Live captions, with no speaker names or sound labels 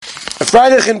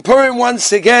Friday in Purim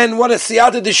once again. What a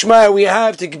siyata d'shmaya we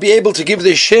have to be able to give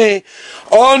this share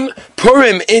on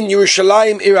Purim in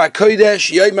Yerushalayim, Ir HaKodesh,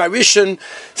 Yom HaRishon,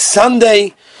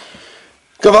 Sunday.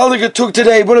 Gavaldiga took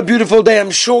today. What a beautiful day.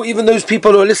 I'm sure even those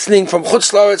people who are listening from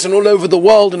Chutz La'aretz and all over the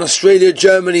world, in Australia,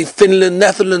 Germany, Finland,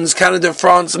 Netherlands, Canada,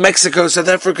 France, Mexico, South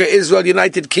Africa, Israel,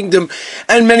 United Kingdom,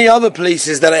 and many other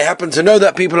places that I happen to know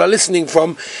that people are listening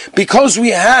from, because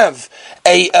we have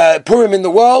a Purim in the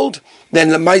world. Then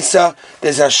Lamaisa,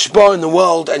 there's a shpa in the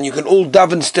world, and you can all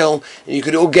daven still, and you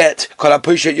can all get Kol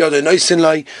HaPoshet Yodo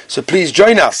Noisinlai. So please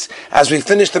join us as we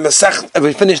finish the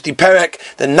Perek,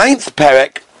 the 9th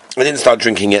Perek. I didn't start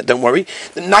drinking yet, don't worry.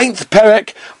 The 9th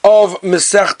Perek of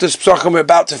Masechtas Pesachim we're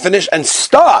about to finish, and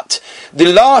start the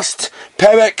last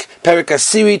Perek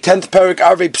Asiri, 10th Perek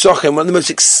Arvei Pesachim, one of the most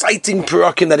exciting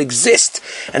Perakim that exist,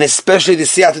 and especially the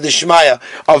Siyata D'Shmaya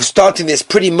of starting this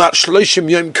pretty much Shloshim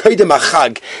Yom Kodem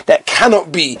HaChag, that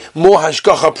cannot be more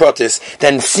Hashgacha Pratis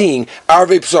than seeing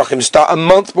Arvei Pesachim start a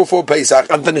month before Pesach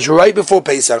and finish right before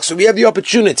Pesach. So we have the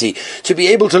opportunity to be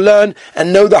able to learn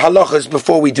and know the halachas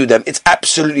before we do them. It's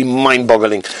absolutely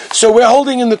mind-boggling. So we're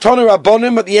holding in the Tanu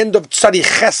Rabbanim at the end of Tzadi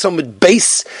Chesom with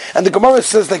base, and the Gemara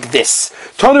says like this: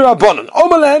 Tanu Rabbanim,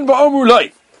 Omalan va'omru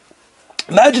loi.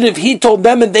 Imagine if he told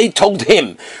them and they told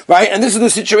him, right? And this is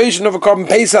the situation of a Korban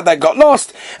Pesach that got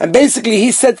lost. And basically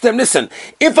he said to them, listen,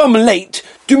 if I'm late,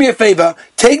 do me a favor,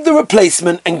 take the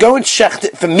replacement and go and shecht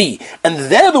it for me.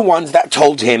 And they're the ones that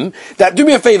told him that, do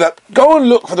me a favor, go and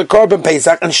look for the Korban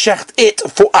Pesach and shecht it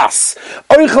for us.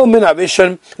 Oichel min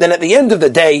harishon. Then at the end of the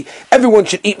day, everyone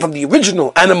should eat from the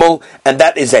original animal, and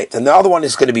that is it. And the other one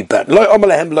is going to be burnt.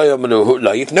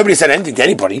 If nobody said anything to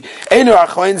anybody,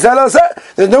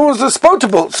 there's no one's responsible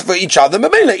for each other.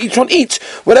 Each one eats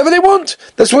whatever they want.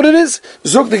 That's what it is.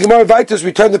 Zuk the Gemara Vitus,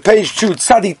 we turn the page to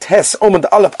Tzadi Tes Omad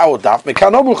Aleph Our Daf.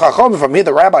 From here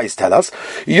the rabbis tell us,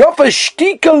 Yofa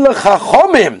shtika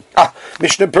l'chachomim.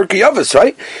 Mishnah Pirkei Avos,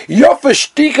 right? Yofa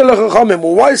shtika l'chachomim. A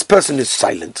wise person is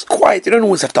silent, quiet. You don't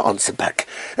always have to answer back.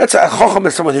 That's a chacham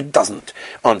is someone who doesn't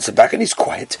answer back and he's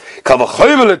quiet.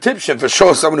 Kavachoyvel l'tipshem, for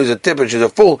sure someone who's a tip, which is a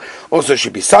fool, also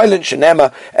should be silent.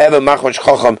 Shenema ever machmash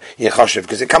chacham yechashiv,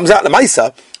 because it comes out the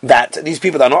Maisa that these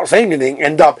people that are not saying anything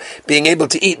end up being able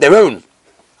to eat their own,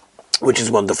 which is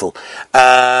wonderful.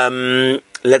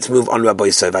 Let's move on, Rabbi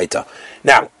Yisrael.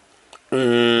 Now,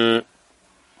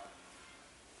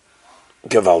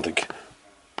 gewaltig.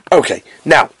 Okay,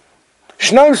 now,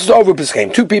 Shnayim is over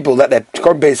Pesachim. Two people that their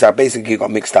Korban Pesach basically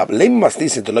got mixed up. Let's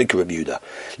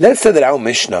say that our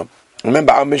Mishnah.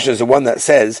 Remember, our Mishnah is the one that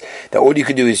says that all you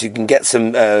can do is you can get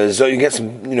some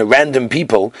random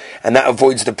people, and that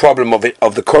avoids the problem of the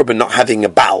korban not having a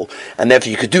baal, and therefore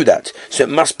you could do that. So it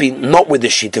must be not with the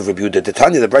sheet of Rabbi Yehuda. The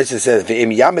Tanya, the Brisa says,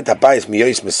 "V'im yamet habayis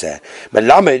miyos meseh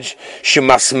melamej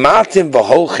shemasmatim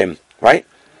v'holchim." Right?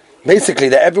 Basically,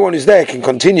 that everyone who's there can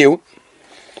continue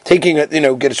taking get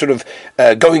a sort of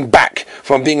going back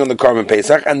from being on the Korban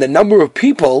Pesach, and the number of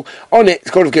people on it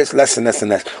sort of gets less and less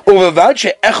and less. There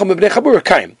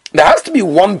has to be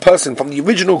one person from the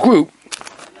original group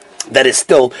that is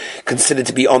still considered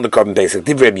to be on the Korban Pesach.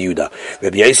 Divrei Yehuda.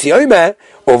 Rabbi Yossi Omer,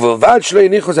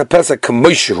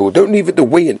 don't leave it the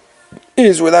way it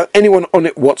is without anyone on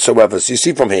it whatsoever. So you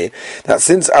see from here that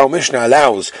since our Mishnah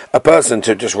allows a person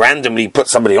to just randomly put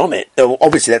somebody on it,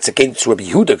 obviously that's against Rabbi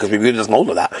Yehuda, because Rabbi Yehuda doesn't hold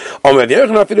of that. No,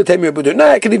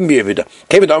 it can even be Rabbi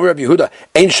Yehuda.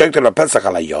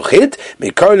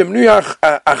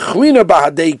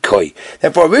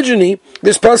 Therefore originally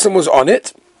this person was on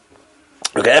it.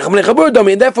 Okay,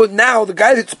 and therefore now the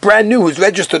guy that's brand new, who's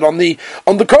registered on the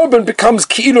korban, becomes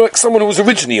kilo like someone who was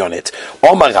originally on it.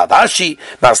 Omar Ravashi,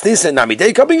 Masnisa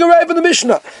Namidei, coming arrive in the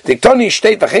Mishnah. Diktoni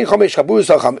state v'chein chomesh chaburus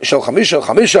shel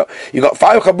chamisha. You got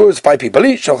 5 chaburus, 5 people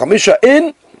each. Shel chamisha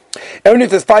in. Only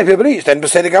if there's 5 people each, then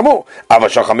b'seder gamur. Ava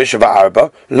shel chamisha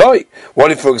v'arba loy.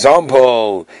 What if, for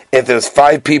example, if there's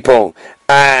 5 people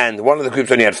and one of the groups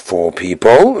only had 4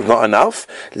 people, not enough?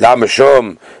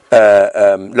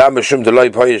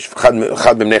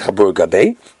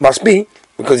 Must be,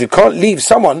 because you can't leave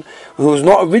someone who's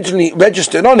not originally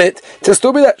registered on it to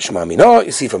still be there. No,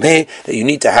 you see from here that you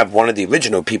need to have one of the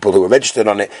original people who were registered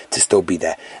on it to still be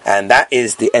there. And that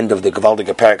is the end of the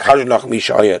Gewaldige Perek.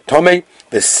 Tomei,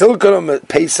 the Silkaram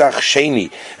Pesach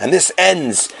Sheni. And this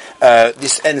ends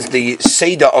the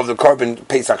Seder of the Korban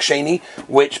Pesach Sheni,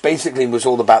 which basically was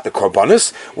all about the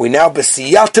Korbanos. We now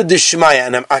B'siyata D'Shmaya,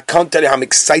 and I can't tell you how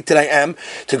excited I am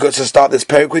to start this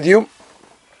Perek with you.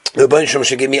 The Rebbeinu Shalom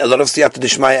should give me a lot of siyata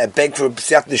d'shmaya. I beg for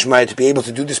siyata d'shmaya to be able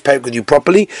to do this parak with you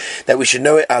properly, that we should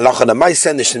know it. Halacha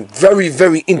d'maisa. There's some very,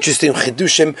 very interesting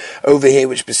chidushim over here,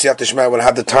 which siyata d'shmaya will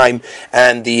have the time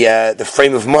and the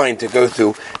frame of mind to go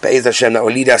through. Be'ez Hashem, that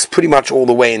will lead us pretty much all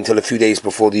the way until a few days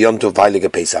before the Yom Tov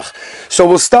Vayliga Pesach. So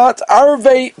we'll start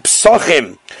Arvei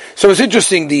Psachim. So it's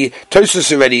interesting, the Tosfos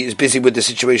already is busy with the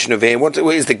situation over here. What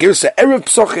is the Girsa? Erev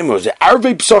Psachim, or is it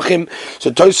Arvei Psachim?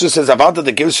 So Tosfos says, Avada,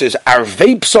 the Girsa is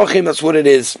Arvei Psachim, that's what it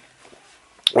is.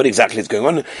 What exactly is going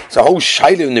on? It's a whole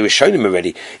shayla in the Rishonim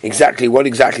already. Exactly, what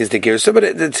exactly is the Girsa? But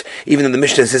it's, even in the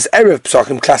Mishnah it says Erev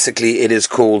Psachim, classically it is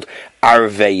called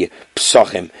Arvei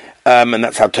Psachim. And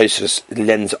that's how Tosfos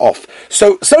lends off.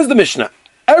 So, says the Mishnah,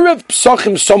 Erev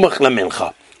Psachim Somach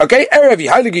LaMincha. Okay, Erev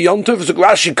Heilige Yom Tov is a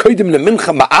Rashi Kodim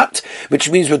LeMincha Ma'at, which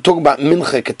means we're talking about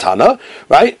Mincha Ketana,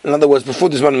 right? In other words, before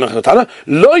this one Mincha Ketana,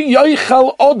 Lo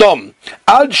Yoichal Odom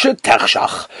Ad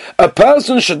Shetechshach. A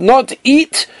person should not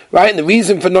eat, right? And the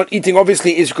reason for not eating,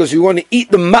 obviously, is because you want to eat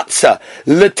the matzah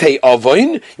L'tei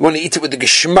Avoin. You want to eat it with the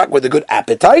geschmack, with a good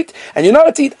appetite, and you're not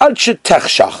allowed to eat Ad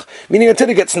Shetechshach, meaning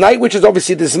until it gets night, which is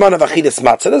obviously the Zman of Achidas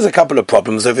Matzah. There's a couple of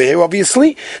problems over here,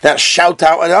 obviously. That shout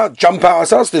out and jump out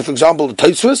at us. For example, the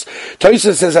Tosfos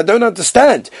says, I don't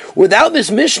understand. Without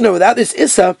this Mishnah, without this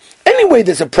Issa, anyway,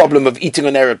 there's a problem of eating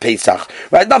on Erev Pesach,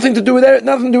 right? Nothing to do with it,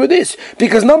 nothing to do with this.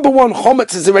 Because number one,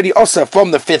 Chometz is already Asa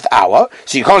from the 5th hour,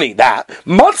 so you can't eat that.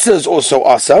 Matzah is also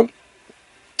Asa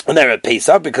on Erev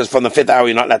Pesach, because from the 5th hour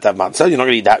you're not allowed to have matzah, you're not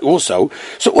going to eat that also.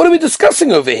 So what are we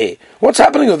discussing over here? What's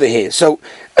happening over here? So,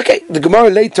 okay, the Gemara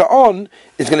later on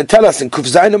is going to tell us in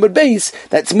Kuf Zayin Amud Beis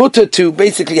that it's mutter to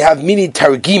basically have mini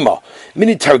targima,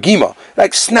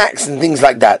 like snacks and things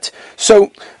like that.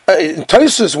 So,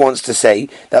 Tosfos wants to say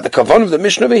that the kavan of the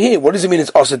Mishnah over here, what does it mean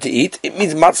it's also to eat? It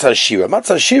means matzah shira.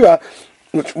 Matzah shira,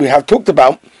 which we have talked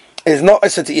about, is not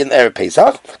also to eat in Erev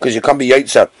Pesach, because you can't be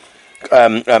Yotza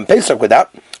Pesach with that,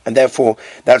 and therefore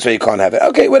that's why you can't have it.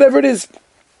 Okay, whatever it is.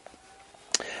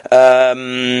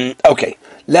 Okay,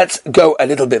 let's go a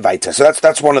little bit weiter. So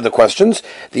that's one of the questions.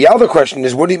 The other question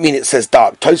is, what do you mean it says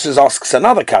dark? Tosfos asks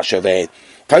another kasha over here.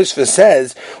 Tosfos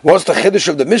says, what's the chiddush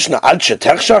of the Mishnah? Ad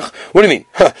shetechshach? What do you mean?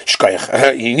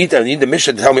 Shkoyach. You need the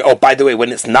Mishnah to tell me, oh, by the way,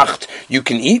 when it's nacht, you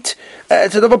can eat?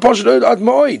 It's a double poshut ad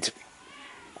moed.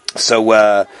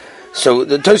 So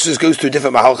the Tosfos goes through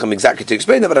different mahalchim exactly to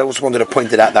explain that, but I also wanted to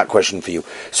point it out, that question for you.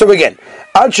 So again,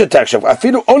 Ad Shetechshav,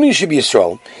 Afilu Oni Shebi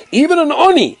Yisrael, even an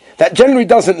Oni that generally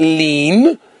doesn't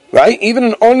lean, right? Even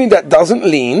an Oni that doesn't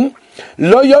lean,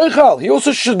 Lo Yoichal, he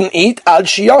also shouldn't eat Ad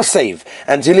Shiyasev,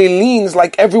 until he leans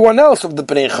like everyone else of the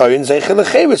Bnei Choyin Zeichel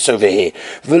Lechevetz over here.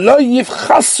 V'lo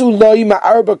Yivchasu Loi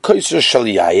Ma'arba Koser Shal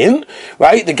Yayin,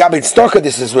 right? The Gabbai Tzedakah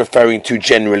this is referring to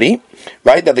generally,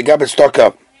 right? That the Gabbai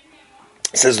Tzedakah,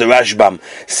 says the Rashbam,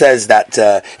 says that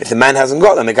if the man hasn't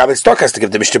got them, the Gabbai Tzedakah has to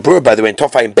give the Mishnah Berurah, by the way, in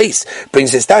Tofai and Beis,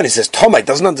 brings this down. He says, Tomai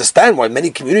doesn't understand why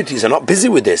many communities are not busy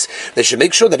with this. They should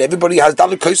make sure that everybody has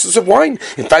dollar coasters of wine.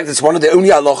 In fact, it's one of the only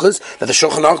halachas that the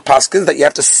Shulchan Aruch paskins that you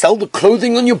have to sell the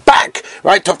clothing on your back,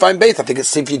 right? Tofai and Beis, I think it's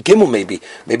Sif Yud Gimel maybe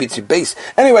it's your Beis.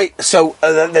 Anyway, so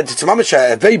it's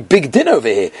a very big din over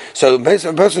here. So a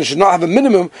person should not have a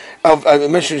minimum of,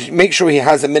 make sure he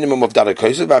has a minimum of dollar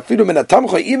coasters, but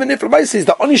even if is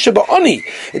the Oni Sheba Oni.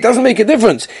 It doesn't make a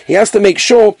difference. He has to make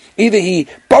sure either he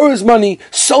borrows money,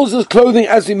 sells his clothing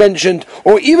as we mentioned,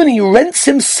 or even he rents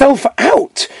himself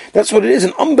out. That's what it is.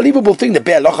 An unbelievable thing. The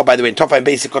Be'er Locha, by the way, in Tofai and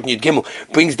Basic Cotton Yud Gimel,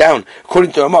 brings down,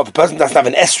 according to Ramah, if a person doesn't have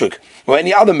an esrog, or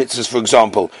any other mitzvahs, for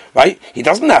example, right? He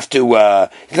doesn't have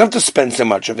to spend so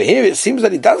much. Over here, it seems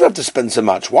that he does have to spend so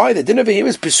much. Why? The din over here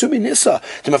is Pesumi Nissa.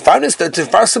 To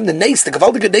Farsim the Nace, the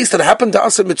Gavaldige Nace that happened to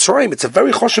us in Mitzrayim. It's a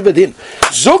very choshev din.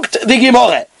 Zogt the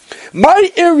Gemara.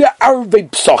 My area Arvei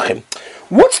Psachim.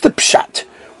 What's the pshat?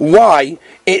 Why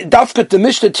Dafka the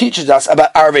Mishnah teaches us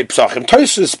about Arvei Psachim?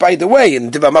 Tosfos, by the way,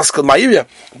 in Diva Maskal Ma'irya,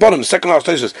 bottom, second last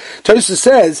Tosfos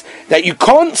says that you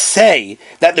can't say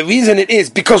that the reason it is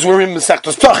because we're in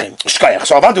Masechtos Psachim. Shkayach.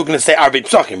 So Avadu going to say Arvei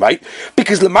Psachim, right?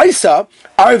 Because Lemaisa,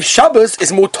 Arv Shabbos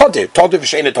is more Todir. Todir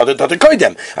v'sheina Todir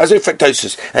Koidem. As if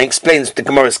Tosfos and explains the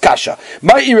Gemara's Kasha.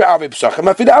 My area Arvei Psachim.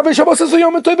 After the Arvei Shabbos is a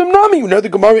Yom Tovim Nami. You know the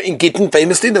Gemara in Gittin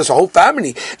famously. There's a whole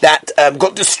family that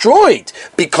got destroyed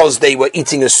because they were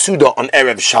eating a Suda on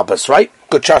Erev Shabbos, right?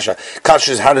 Good Shasha.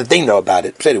 Kasha is, how did they know about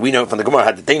it? We know it from the Gemara,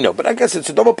 how did they know? But I guess it's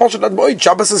a double portion that boy,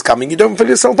 Shabbos is coming, you don't fill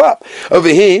yourself up. Over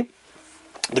here,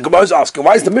 the Gemara is asking,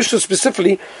 why is the Mishnah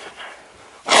specifically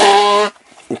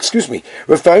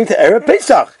referring to Erev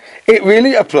Pesach? It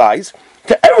really applies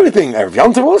to everything, Erev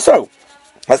Yom Tov also.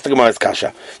 That's the Gemara's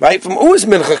kasha, right? From always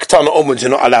mincha ketana onwards, you're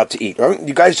not allowed to eat, right?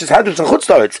 You guys just had this in Chutz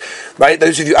La'aretz, right?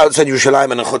 Those of you outside Yerushalayim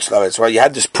and in Chutz La'aretz, right? You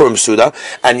had this Purim Suda,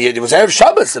 and it was Erev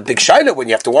Shabbos, a big shaila when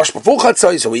you have to wash before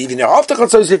Chatzos, or even after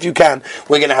Chatzos if you can.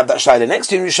 We're going to have that shaila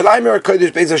next year in Yerushalayim, or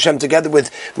Kodesh Beis Hashem, together with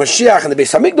Mashiach and the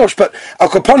Beis Hamikdash. But Al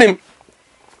Kaponim,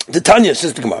 the Tanya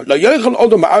says the Gemara,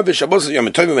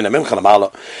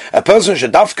 a person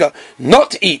should dafka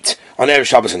not eat on Erev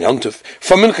Shabbos and Yom Tov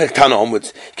from Mincha Ketana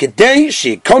onwards.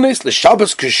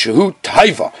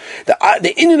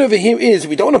 The Indian over here is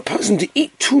we don't want a person to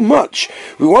eat too much.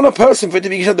 We want a person for it to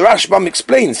be, the Rashbam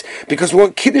explains, because we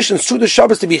want Kiddush and Suda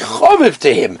Shabbos to be choviv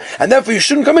to him, and therefore you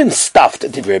shouldn't come in stuffed.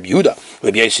 No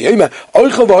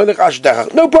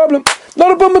problem.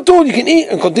 Not a problem at all. You can eat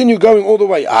and continue going all the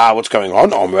way. What's going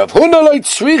on? I'll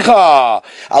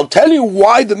tell you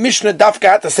why the Mishnah Dafka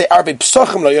had to say Arbe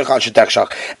Psochim Lo Yochal Shetech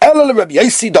Ela Rabbi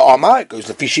Yosi the Amar. It goes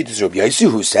to Fishit Rabbi Yosi,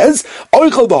 who says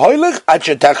Oichel B'Hoilech Ad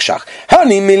Shetech Shach.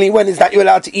 Honey, Millie, when is that you're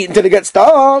allowed to eat until it gets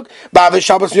dark? Ba'av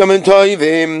Shabbos Yom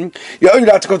Tovim. You're only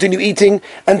allowed to continue eating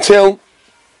until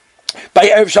by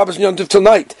Erev Shabbos Yom Tov till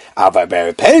night. Avar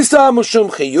Ber Pesach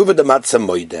Mushum Chiyuv the Matzah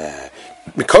Moedeh.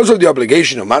 Because of the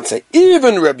obligation of matzah,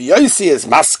 even Rabbi Yosi is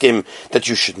maskim that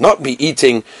you should not be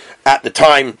eating at the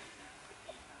time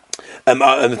from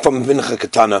Mincha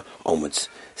Ketana onwards.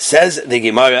 Says the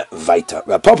Gemara Vaita.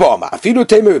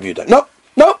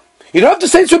 No, you don't have to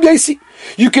say it's Rabbi Yosi.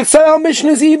 You can say our mission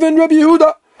is even Rabbi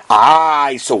Yehuda.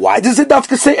 So why does it have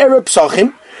to say Erev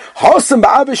Psachim? Hosam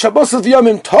ba'av Shabbos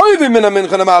v'yomim tovim min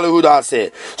ha-mincha n'mal Yehuda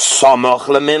aseh. Samach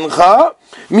le-mincha,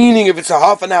 meaning if it's a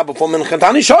half an hour before Mincha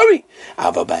Tani Shari.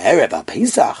 Ava ba'erev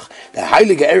ha-Pesach, the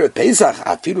heilige Erev Pesach,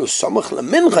 afilu samach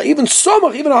le-mincha, even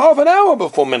a half an hour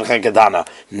before Mincha Ketana.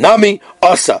 Nami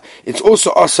asa. It's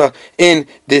also asa in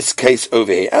this case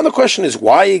over here. And the question is,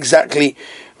 why exactly,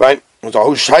 right? It's a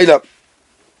whole shaila.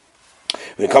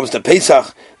 When it comes to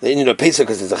Pesach, the Indian of Pesach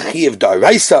is a Chiyav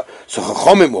D'Oraisa, so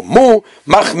Chachomim were more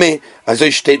Machme, as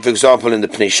they state, for example, in the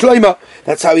Pnei Shloima.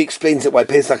 That's how he explains it, why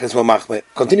Pesach is more Machme.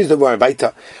 Continues the Gemara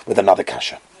Vaita with another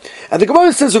kasha. And the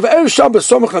Gemara says, of Erev Shabbos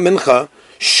Somach LaMincha,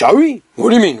 Shari? What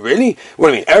do you mean, really? What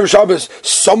do you mean? Erev Shabbos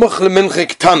Somach LaMincha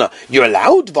Ketana. You're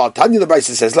allowed? Tanya the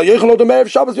Brisa says, La Yochel Odom Erev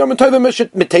Shabbos Yom Tovim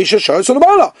Mitesha Shari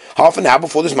Solomala. Half an hour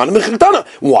before this man of Mincha Ketana.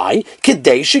 Why?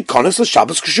 Kedei Shikonis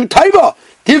LaShabbos Kshu Taiva.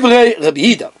 Divrei Rabbi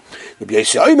Yida. Rabbi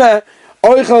Yosi Omer,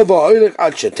 Oichel v'Oilech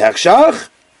Ad Shetech Shach.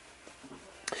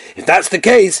 If that's the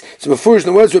case, it's before in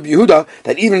the words of Rabbi Yehuda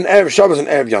that even in Erev Shabbos and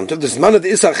Erev Yom Tov, this man of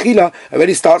the Isar Chila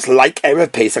already starts like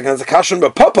Erev Pesach, and there's a kashan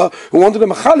Rav Papa who wanted a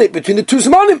machalik between the two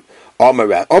zmanim. Omar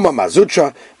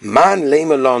Mazutra, man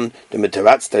leimelon the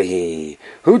mitaratztahi.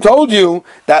 Who told you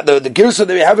that the girsa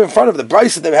that we have in front of the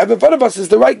brisa that we have in front of us is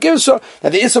the right girsa,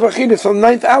 that the Isar Chila is from the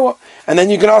 9th hour? And then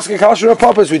you can ask a kashan Rav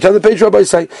Papa, so we tell the page rabbi,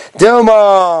 say,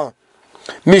 Dilma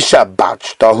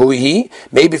Mishabach Tahuhi.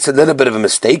 Maybe it's a little bit of a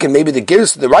mistake, and maybe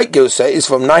the right girsa is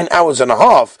from 9 hours and a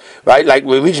half, right? Like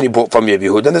we originally brought from Rabbi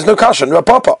Yehuda, and there's no kashan. Rav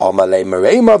Papa, Amalei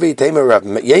Merema v'Temer Rav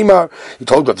Yemar. He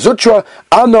told Rav Zutra,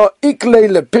 Ana Iklei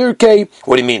lepirkei.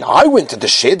 What do you mean? I went to the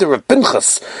Sheder of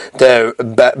Pinchas, the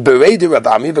Bereder Rav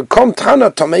Ami, v'kom Tana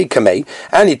Tomei Kamei,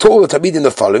 and he told the Tabid in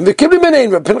the following. V'kibli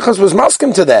Menein. Rav Pinchas was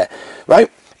masking to there,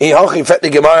 right? He halchi fet the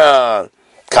Gemara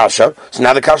kasha. So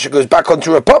now the kasha goes back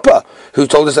onto Rav Papa, who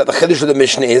told us that the chiddush of the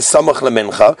Mishnah is samach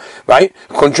lemincha, right?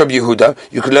 According to Rabbi Yehuda,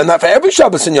 you could learn that for every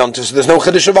Shabbos and Yom Tov. So there's no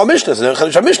chiddush of our Mishnah. There's no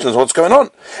chiddush of Mishnah. What's going on?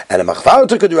 And a machvar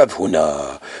took to Rav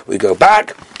Huna. We go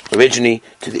back originally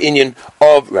to the Indian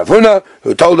of Rav Huna,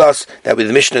 who told us that with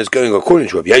the Mishnah is going according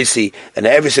to Rabbi Yosi, and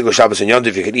every single Shabbos and Yom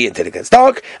Tov you can eat until it gets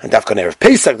dark, and Dafkan Erev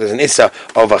Pesach there's an Issa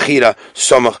of Achira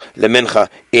Somach Lemincha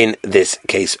in this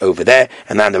case over there.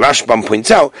 And then the Rashbam points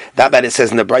out that it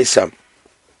says in the Brisa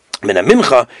Mina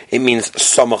Mincha, it means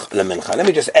Somach LeMincha. Let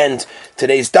me just end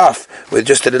today's daf with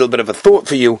just a little bit of a thought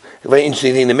for you. A very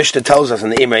interesting thing the Mishnah tells us,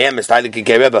 and the Imrei Emes, the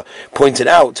Heilige Rebbe, pointed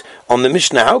out on the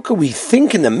Mishnah. How could we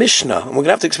think in the Mishnah, and we're going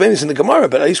to have to explain this in the Gemara,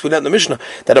 but at least we learn in the Mishnah,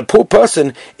 that a poor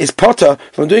person is potter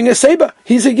from doing a seba?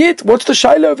 He's a yid. What's the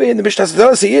shaila over here? And the Mishnah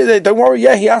says, don't worry,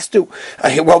 he has to.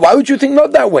 Well, why would you think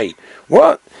not that way?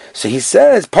 What? So he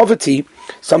says poverty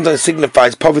sometimes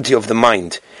signifies poverty of the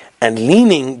mind. And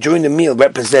leaning during the meal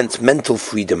represents mental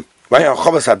freedom, right?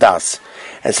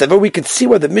 And so we could see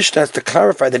why the Mishnah has to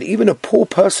clarify that even a poor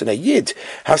person, a yid,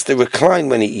 has to recline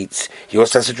when he eats. He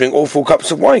also has to drink all 4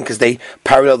 cups of wine because they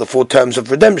parallel the 4 terms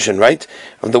of redemption, right?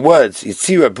 Of the words,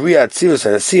 Yitzira, Bria, Tzirus,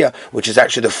 and Asiya, which is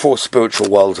actually the 4 spiritual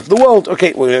worlds of the world.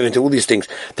 Okay, we're going into all these things.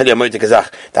 Tell you, the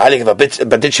Heilige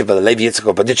Baditchev, the Levi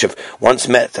Yitzchak Baditchev, once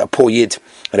met a poor yid,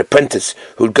 an apprentice,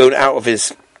 who'd gone out of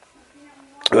his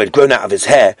who had grown out of his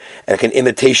hair, like an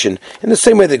imitation, in the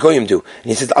same way the Goyim do. And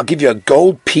he says, I'll give you a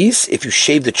gold piece if you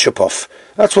shave the chup off.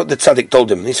 That's what the tzaddik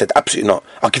told him. And he said, absolutely not.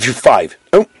 I'll give you 5.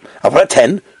 No. I'll put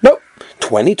 10. No.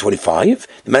 20, 25.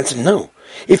 The man said, no.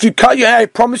 If you cut your hair, I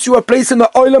promise you a place in the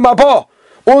Olam Haba.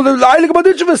 All the Eilig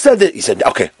Baditcheva said it. He said,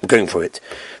 okay, I'm going for it.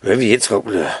 Rabbi Yitzchak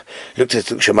looked at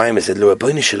Shemayim and said, Lo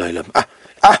Rabbeinu Shel Olam.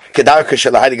 Kedarka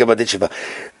Shel Eilig Baditcheva.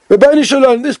 Rabbeinu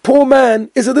Shalom, this poor man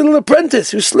is a little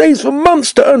apprentice who slaves for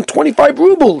months to earn 25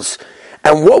 rubles.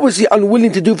 And what was he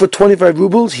unwilling to do for 25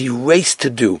 rubles? He raced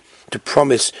to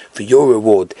promise for your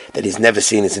reward that he's never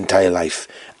seen his entire life.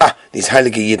 These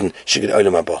Heilige Yidden should get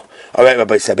Olam Haba. Alright,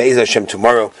 Rabbi Sabbe'ez Hashem,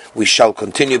 tomorrow we shall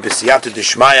continue B'siyata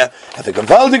D'Shmaya. Have a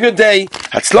gewaldige day,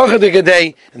 Hatzlacha de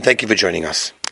day, and thank you for joining us.